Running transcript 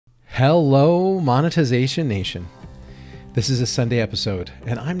Hello, Monetization Nation. This is a Sunday episode,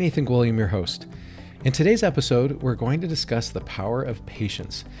 and I'm Nathan Gwilliam, your host. In today's episode, we're going to discuss the power of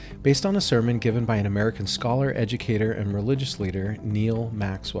patience, based on a sermon given by an American scholar, educator, and religious leader, Neal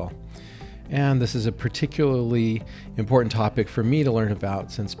Maxwell. And this is a particularly important topic for me to learn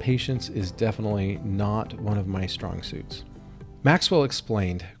about, since patience is definitely not one of my strong suits. Maxwell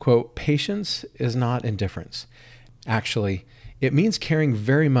explained, quote, "Patience is not indifference. Actually, it means caring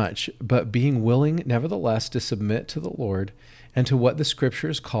very much, but being willing nevertheless to submit to the Lord and to what the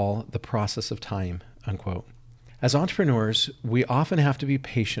scriptures call the process of time," unquote. As entrepreneurs, we often have to be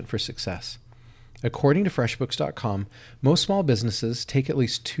patient for success. According to freshbooks.com, most small businesses take at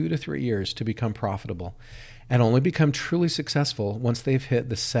least 2 to 3 years to become profitable and only become truly successful once they've hit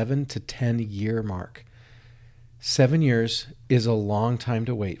the 7 to 10 year mark. 7 years is a long time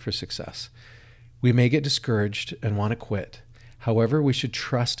to wait for success. We may get discouraged and want to quit. However, we should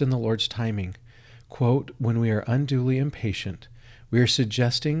trust in the Lord's timing. Quote, "When we are unduly impatient, we are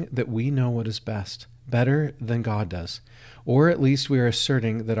suggesting that we know what is best, better than God does, or at least we are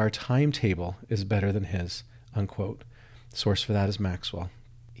asserting that our timetable is better than His," unquote. Source for that is Maxwell.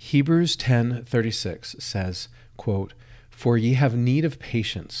 Hebrews 10:36 says, quote, "For ye have need of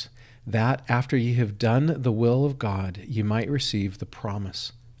patience, that after ye have done the will of God, ye might receive the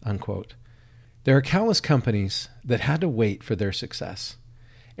promise," unquote. There are countless companies that had to wait for their success.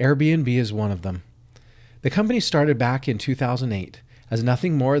 Airbnb is one of them. The company started back in 2008 as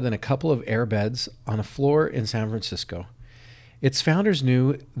nothing more than a couple of airbeds on a floor in San Francisco. Its founders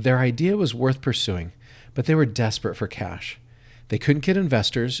knew their idea was worth pursuing, but they were desperate for cash. They couldn't get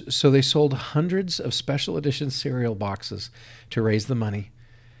investors, so they sold hundreds of special edition cereal boxes to raise the money.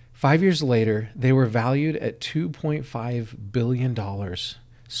 5 years later, they were valued at $2.5 billion.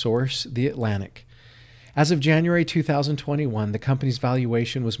 Source, The Atlantic. As of January 2021, the company's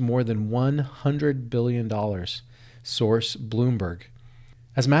valuation was more than $100 billion. Source, Bloomberg.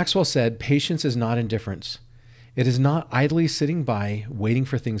 As Maxwell said, patience is not indifference. It is not idly sitting by, waiting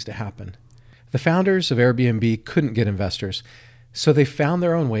for things to happen. The founders of Airbnb couldn't get investors, so they found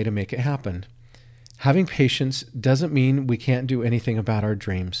their own way to make it happen. Having patience doesn't mean we can't do anything about our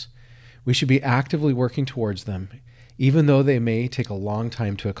dreams. We should be actively working towards them, even though they may take a long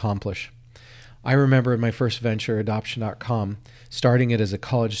time to accomplish. I remember in my first venture, adoption.com, starting it as a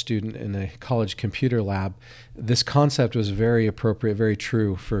college student in a college computer lab, this concept was very appropriate, very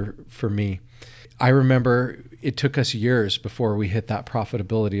true for me. I remember it took us years before we hit that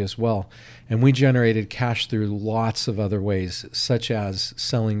profitability as well, and we generated cash through lots of other ways, such as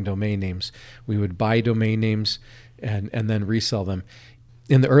selling domain names. We would buy domain names and then resell them.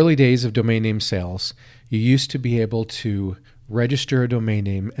 In the early days of domain name sales, you used to be able to register a domain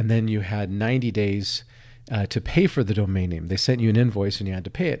name, and then you had 90 days to pay for the domain name. They sent you an invoice and you had to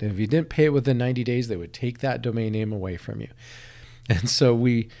pay it. And if you didn't pay it within 90 days, they would take that domain name away from you. And so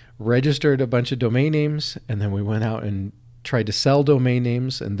we registered a bunch of domain names, and then we went out and tried to sell domain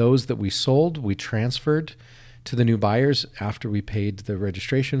names. And those that we sold, we transferred to the new buyers after we paid the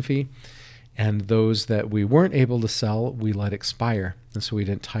registration fee. And those that we weren't able to sell, we let expire. And so we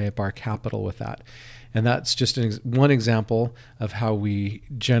didn't tie up our capital with that. And that's just one example of how we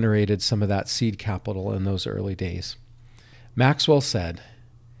generated some of that seed capital in those early days. Maxwell said,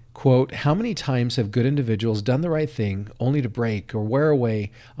 quote, "How many times have good individuals done the right thing only to break or wear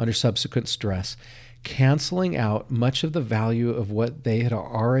away under subsequent stress, canceling out much of the value of what they had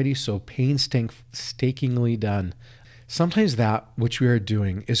already so painstakingly done? Sometimes that which we are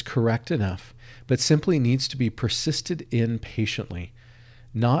doing is correct enough, but simply needs to be persisted in patiently.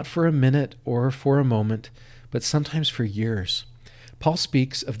 Not for a minute or for a moment, but sometimes for years." Paul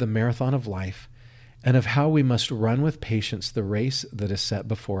speaks of the marathon of life and of how we must run with patience the race that is set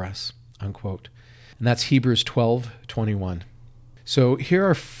before us, unquote. And that's Hebrews 12:21. So here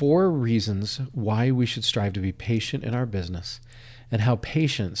are 4 reasons why we should strive to be patient in our business and how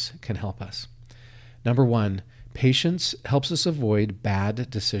patience can help us. Number 1, patience helps us avoid bad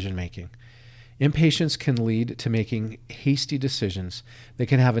decision making. Impatience can lead to making hasty decisions that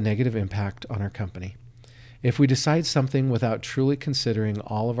can have a negative impact on our company. If we decide something without truly considering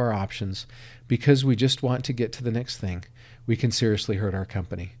all of our options because we just want to get to the next thing, we can seriously hurt our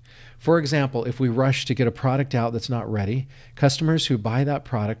company. For example, if we rush to get a product out that's not ready, customers who buy that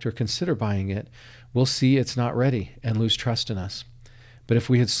product or consider buying it will see it's not ready and lose trust in us. But if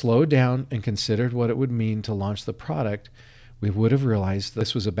we had slowed down and considered what it would mean to launch the product, we would have realized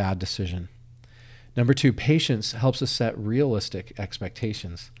this was a bad decision. Number 2, patience helps us set realistic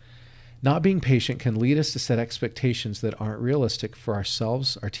expectations. Not being patient can lead us to set expectations that aren't realistic for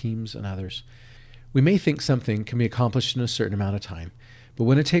ourselves, our teams, and others. We may think something can be accomplished in a certain amount of time, But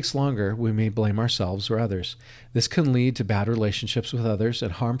when it takes longer, we may blame ourselves or others. This can lead to bad relationships with others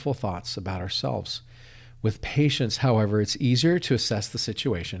and harmful thoughts about ourselves. With patience, however, it's easier to assess the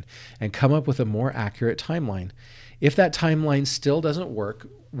situation and come up with a more accurate timeline. If that timeline still doesn't work,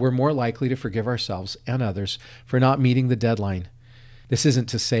 we're more likely to forgive ourselves and others for not meeting the deadline. This isn't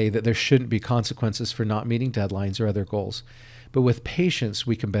to say that there shouldn't be consequences for not meeting deadlines or other goals, but with patience,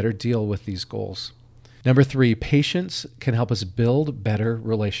 we can better deal with these goals. Number 3, patience can help us build better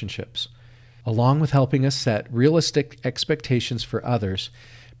relationships. Along with helping us set realistic expectations for others,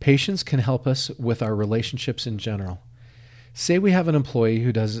 patience can help us with our relationships in general. Say we have an employee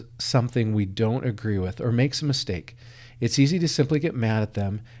who does something we don't agree with or makes a mistake. It's easy to simply get mad at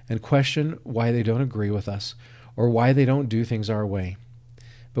them and question why they don't agree with us or why they don't do things our way.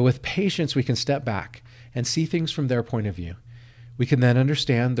 But with patience, we can step back and see things from their point of view. We can then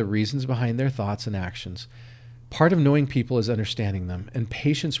understand the reasons behind their thoughts and actions. Part of knowing people is understanding them, and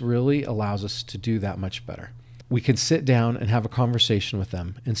patience really allows us to do that much better. We can sit down and have a conversation with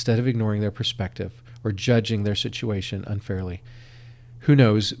them instead of ignoring their perspective or judging their situation unfairly. Who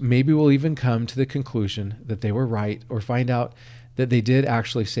knows, maybe we'll even come to the conclusion that they were right or find out that they did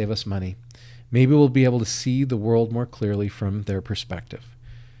actually save us money. Maybe we'll be able to see the world more clearly from their perspective.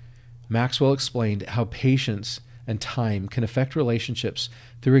 Maxwell explained how patience and time can affect relationships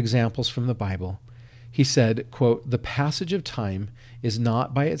through examples from the Bible. He said, quote, "The passage of time is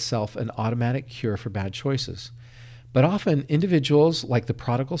not by itself an automatic cure for bad choices, but often individuals like the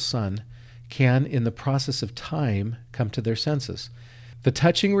prodigal son can, in the process of time, come to their senses. The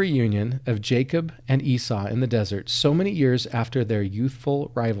touching reunion of Jacob and Esau in the desert so many years after their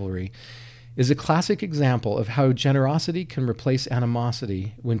youthful rivalry is a classic example of how generosity can replace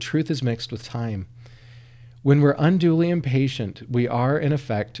animosity when truth is mixed with time. When we're unduly impatient, we are, in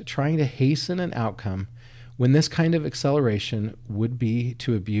effect, trying to hasten an outcome when this kind of acceleration would be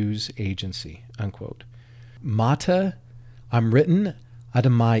to abuse agency," unquote. Mata Amritan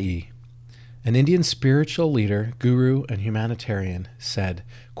Adamai, an Indian spiritual leader, guru, and humanitarian, said,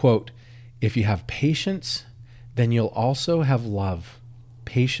 quote, "If you have patience, then you'll also have love.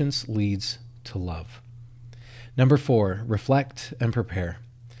 Patience leads to love." Number 4, reflect and prepare.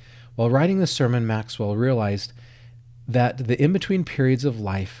 While writing the sermon, Maxwell realized that the in-between periods of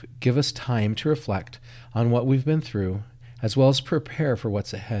life give us time to reflect on what we've been through, as well as prepare for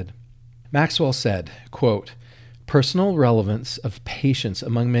what's ahead. Maxwell said, quote, "Personal relevance of patience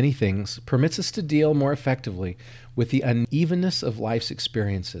among many things permits us to deal more effectively with the unevenness of life's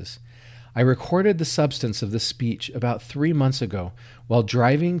experiences. I recorded the substance of this speech about 3 months ago while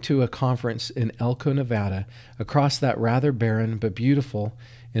driving to a conference in Elko, Nevada, across that rather barren but beautiful,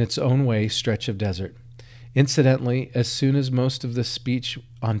 in its own way, stretch of desert. Incidentally, as soon as most of the speech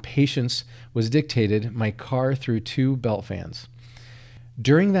on patience was dictated, my car threw 2 belt fans.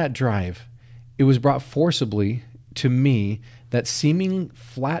 During that drive, it was brought forcibly to me that seeming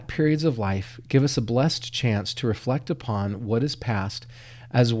flat periods of life give us a blessed chance to reflect upon what is past,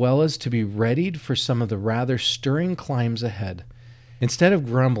 as well as to be readied for some of the rather stirring climbs ahead. Instead of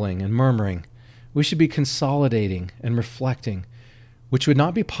grumbling and murmuring, we should be consolidating and reflecting, which would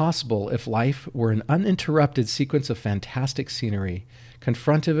not be possible if life were an uninterrupted sequence of fantastic scenery,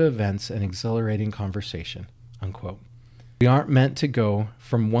 confrontive events, and exhilarating conversation," unquote. We aren't meant to go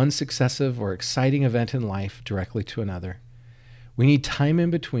from one successive or exciting event in life directly to another. We need time in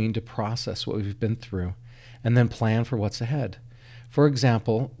between to process what we've been through and then plan for what's ahead. For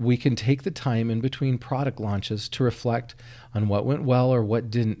example, we can take the time in between product launches to reflect on what went well or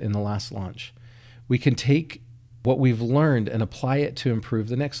what didn't in the last launch. We can take what we've learned and apply it to improve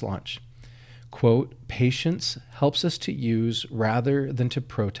the next launch. Quote, "Patience helps us to use rather than to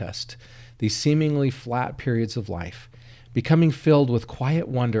protest these seemingly flat periods of life, becoming filled with quiet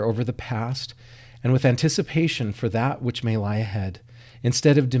wonder over the past and with anticipation for that which may lie ahead,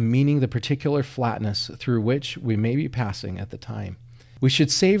 instead of demeaning the particular flatness through which we may be passing at the time. We should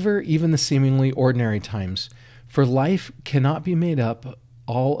savor even the seemingly ordinary times, for life cannot be made up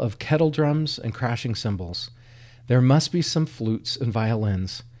all of kettle drums and crashing cymbals. There must be some flutes and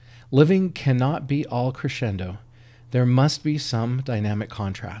violins. Living cannot be all crescendo. There must be some dynamic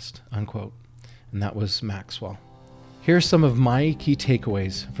contrast," unquote. And that was Maxwell. Here are some of my key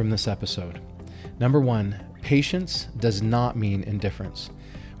takeaways from this episode. Number 1, patience does not mean indifference.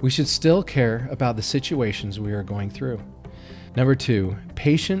 We should still care about the situations we are going through. Number 2,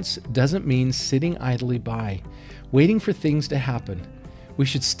 patience doesn't mean sitting idly by, waiting for things to happen. We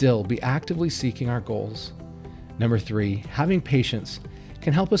should still be actively seeking our goals. Number 3, having patience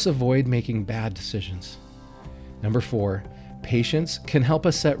can help us avoid making bad decisions. Number 4, patience can help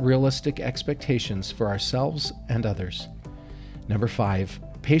us set realistic expectations for ourselves and others. Number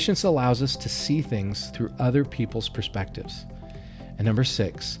 5, patience allows us to see things through other people's perspectives. And number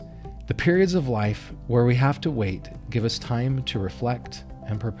 6, the periods of life where we have to wait give us time to reflect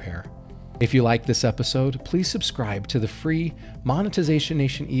and prepare. If you like this episode, please subscribe to the free Monetization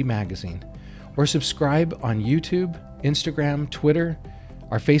Nation e-magazine, or subscribe on YouTube, Instagram, Twitter,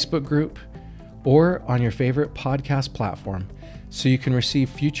 our Facebook group, or on your favorite podcast platform so you can receive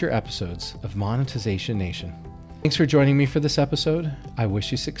future episodes of Monetization Nation. Thanks for joining me for this episode. I wish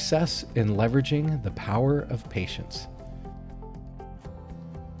you success in leveraging the power of patience.